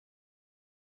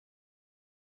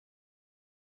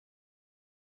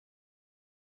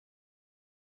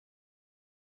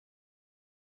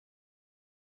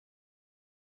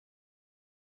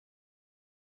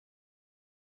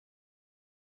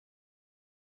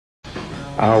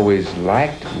I always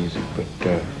liked music, but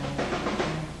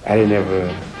I didn't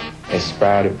ever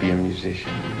aspire to be a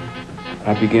musician.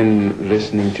 I began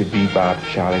listening to bebop,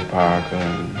 Charlie Parker,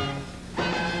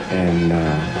 and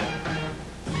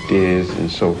Diz and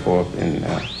so forth, and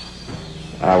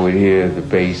I would hear the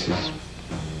basses,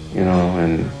 you know,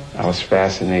 and I was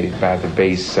fascinated by the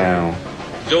bass sound.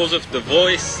 Joseph, the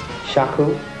voice.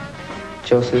 Shaku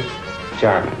Joseph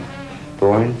Jarman,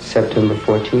 born September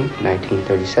 14,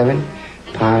 1937,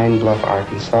 Pine Bluff,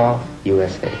 Arkansas,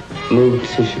 USA. Moved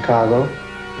to Chicago,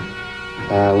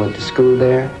 went to school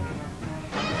there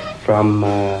from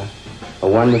a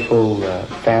wonderful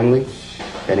family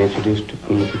that introduced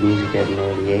me to music at an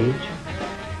early age.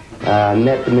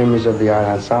 Met the members of the art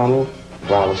ensemble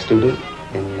while a student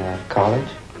in college.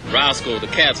 Roscoe, the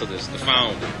catalyst, the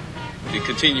founder, the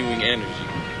continuing energy.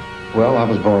 Well, I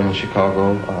was born in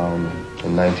Chicago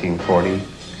in 1940.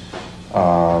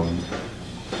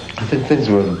 I think things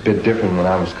were a bit different when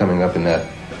I was coming up in that.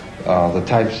 The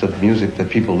types of music that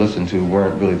people listened to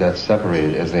weren't really that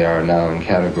separated as they are now in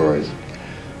categories.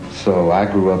 So I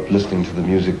grew up listening to the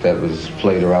music that was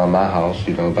played around my house,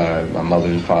 you know, by my mother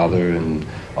and father and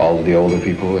all of the older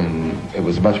people, and it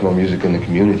was much more music in the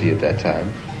community at that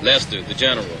time. Lester, the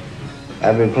general.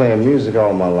 I've been playing music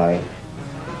all my life.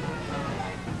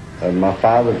 And my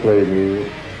father played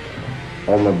music.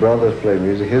 All my brothers played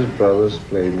music. His brothers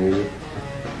played music.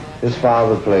 His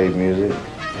father played music.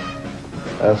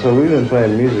 So we've been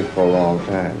playing music for a long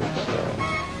time.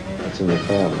 It's in the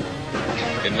family.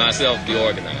 And myself, the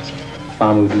organizer.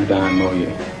 Famudu Don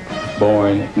Moye,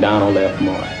 born Donald F.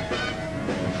 Moye.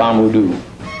 Famudu,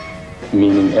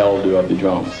 meaning elder of the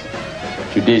drums.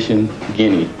 Tradition,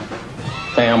 Guinea.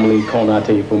 Family,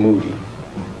 Konate Famudi.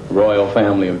 Royal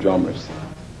family of drummers.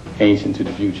 Ancient to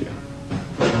the future.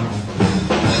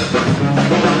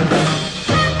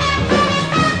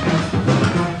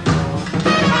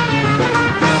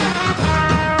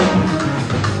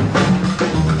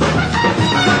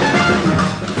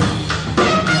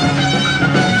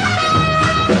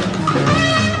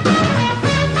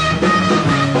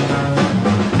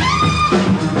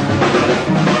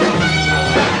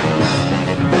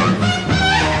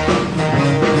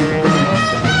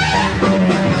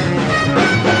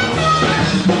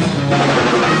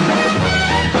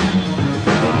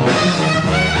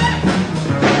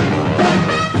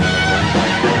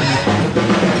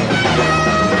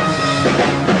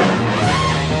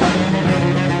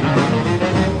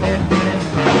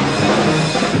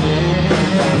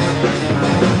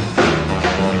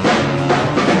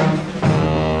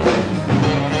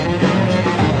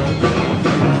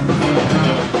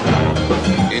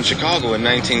 In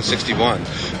 1961,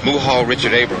 Muhal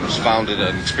Richard Abrams founded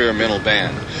an experimental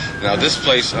band. Now this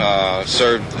place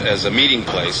served as a meeting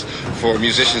place for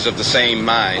musicians of the same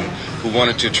mind who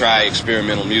wanted to try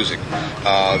experimental music.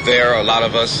 There, a lot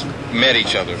of us met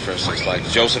each other, for instance, like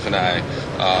Joseph and I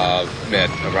met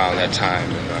around that time,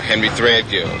 and Henry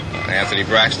Threadgill, Anthony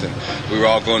Braxton. We were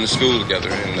all going to school together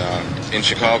in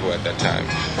Chicago at that time.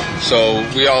 So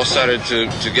we all started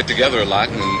to get together a lot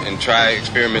and try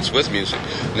experiments with music.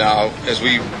 Now, as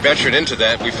we ventured into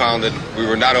that, we found that we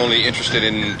were not only interested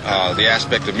in the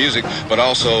aspect of music, but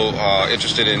also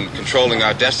interested in controlling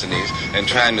our destinies and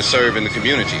trying to serve in the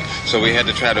community. So we had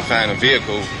to try to find a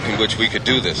vehicle in which we could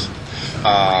do this.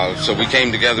 So we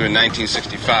came together in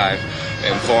 1965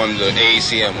 and formed the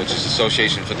AACM, which is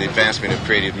Association for the Advancement of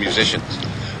Creative Musicians.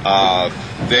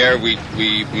 There we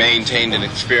maintained an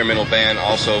experimental band.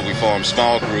 Also, we formed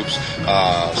small groups,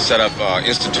 set up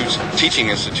teaching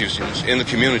institutions in the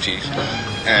communities,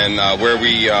 and where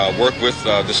we worked with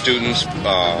the students,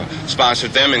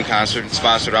 sponsored them in concert, and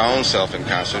sponsored our own self in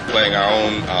concert, playing our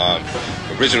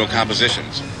own original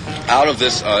compositions. Out of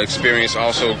this experience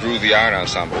also grew the art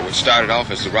ensemble, which started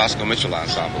off as the Roscoe Mitchell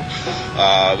Ensemble.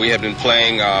 We had been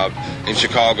playing in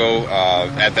Chicago.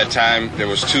 At that time, there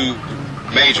was two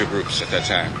major groups at that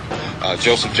time.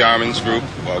 Joseph Jarman's group,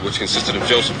 which consisted of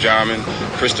Joseph Jarman,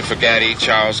 Christopher Gaddy,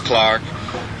 Charles Clark,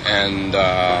 and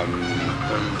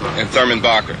Thurman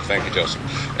Barker. Thank you, Joseph.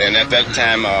 And at that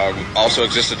time also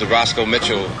existed the Roscoe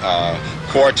Mitchell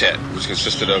Quartet, which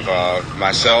consisted of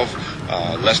myself,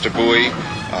 Lester Bowie,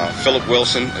 Philip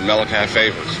Wilson, and Malachi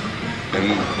Favors. And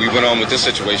we went on with this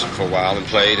situation for a while and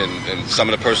played, and some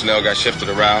of the personnel got shifted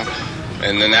around.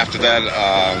 And then after that,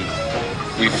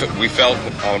 we felt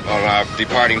on our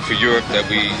departing for Europe that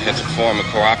we had to form a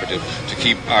cooperative to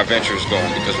keep our ventures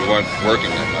going because we weren't working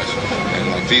that much.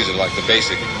 And like these are like the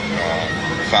basic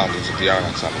founders of the art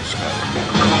ensemble of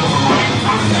Chicago.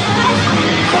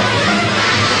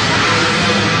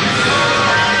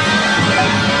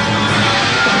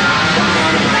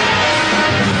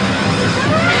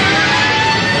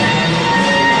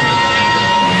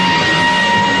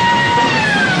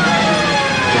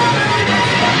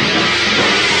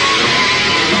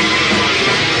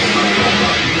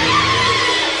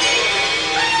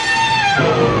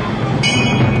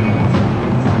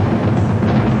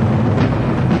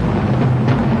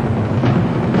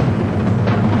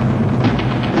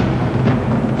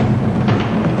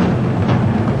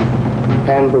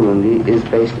 Pan Burundi is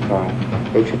based upon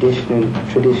a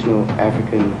traditional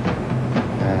African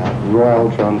royal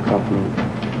drum company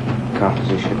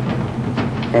composition.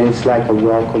 And it's like a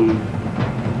welcome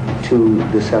to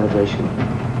the celebration,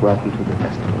 welcome to the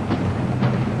festival.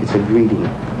 It's a greeting.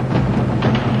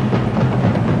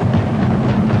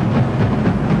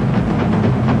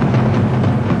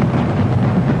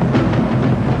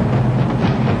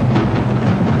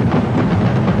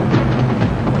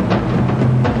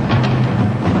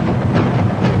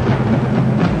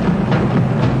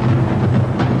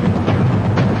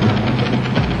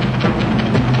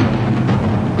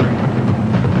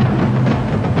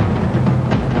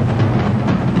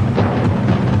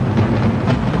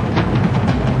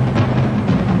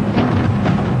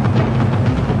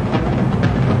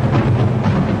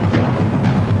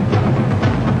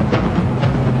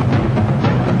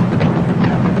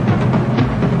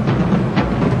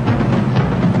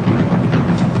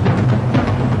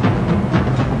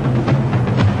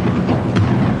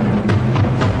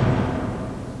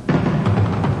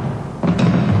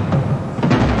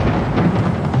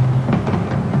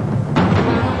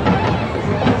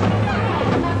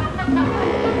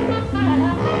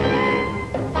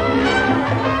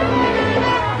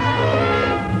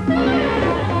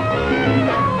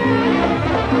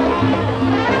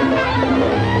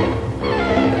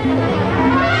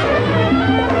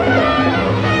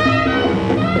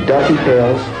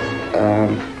 Tales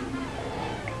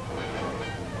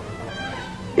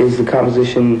is the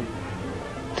composition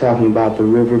talking about the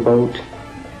riverboat.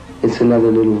 It's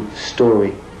another little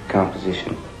story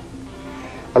composition.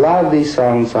 A lot of these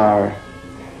songs are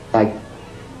like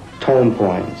tone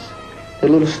poems. They're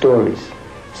little stories.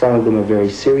 Some of them are very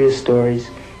serious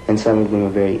stories, and some of them are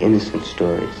very innocent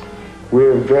stories.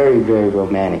 We're very, very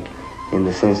romantic in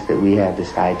the sense that we have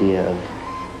this idea of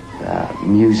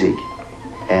music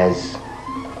as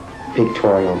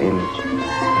pictorial image.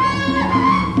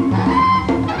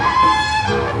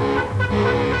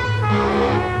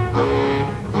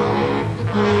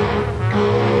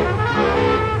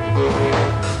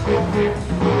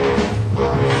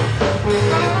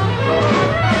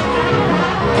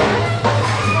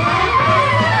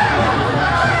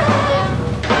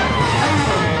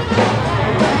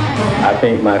 I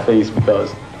paint my face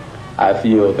because I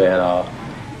feel that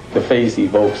the face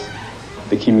evokes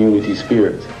the community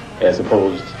spirit as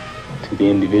opposed to the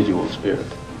individual spirit.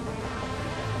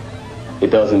 It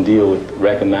doesn't deal with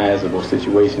recognizable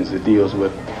situations. It deals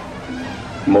with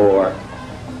more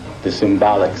the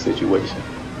symbolic situation,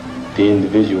 the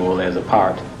individual as a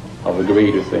part of a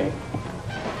greater thing,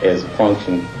 as a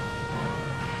function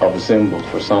of a symbol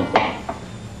for something.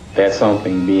 That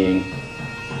something being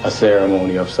a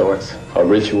ceremony of sorts, a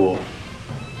ritual,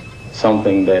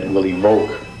 something that will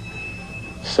evoke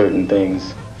certain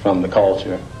things from the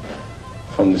culture,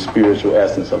 from the spiritual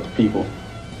essence of the people.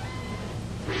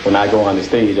 When I go on the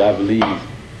stage, I believe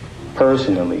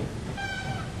personally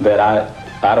that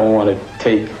I don't want to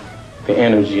take the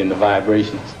energy and the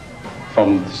vibrations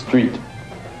from the street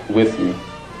with me.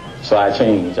 So I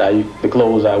change. The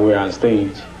clothes I wear on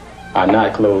stage are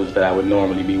not clothes that I would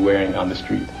normally be wearing on the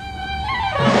street.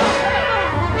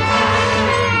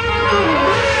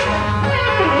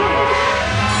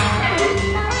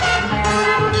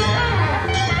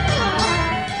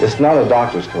 It's not a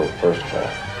doctor's coat, first of all.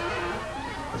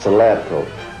 It's a lab coat,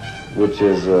 which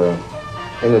is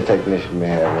any technician may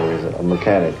have, or a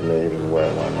mechanic may even wear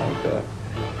one like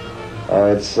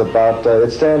that.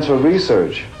 It stands for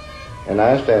research, and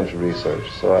I stand for research,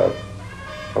 so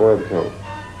I wear the coat.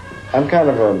 I'm kind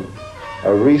of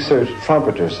a research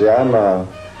trumpeter. See,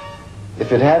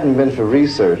 if it hadn't been for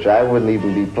research, I wouldn't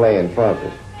even be playing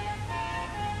trumpet.